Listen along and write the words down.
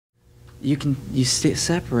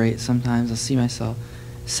separate sometimes. I'll see myself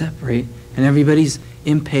separate, and everybody's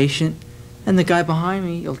impatient, and the guy behind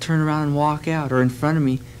me will turn around and walk out, or in front of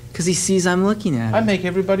me, because he sees I'm looking at him. I make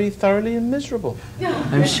everybody thoroughly miserable.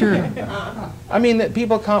 I'm sure. I mean, that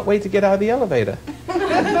people can't wait to get out of the elevator.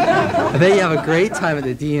 I bet you have a great time at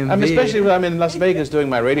the DMV. I mean, especially when I'm in Las Vegas doing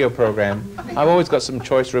my radio program. I've always got some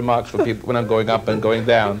choice remarks for people when I'm going up and going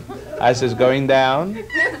down. I says, going down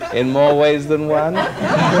in more ways than one.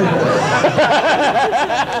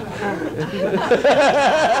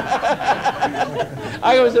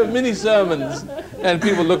 I always have mini sermons, and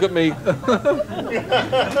people look at me.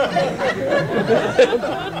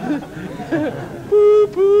 Boop,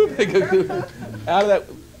 boop. They go, out of that.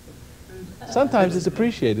 Sometimes it's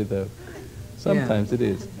appreciated, though. Sometimes it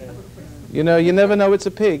is. You know, you never know it's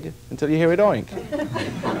a pig until you hear it oink.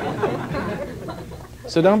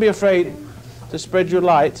 So don't be afraid to spread your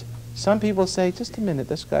light. Some people say, just a minute,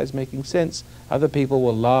 this guy's making sense. Other people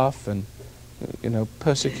will laugh and, you know,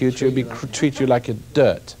 persecute you, treat you like you're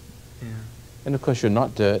dirt. Yeah. And of course you're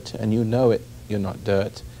not dirt, and you know it, you're not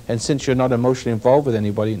dirt. And since you're not emotionally involved with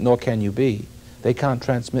anybody, nor can you be, they can't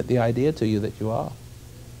transmit the idea to you that you are.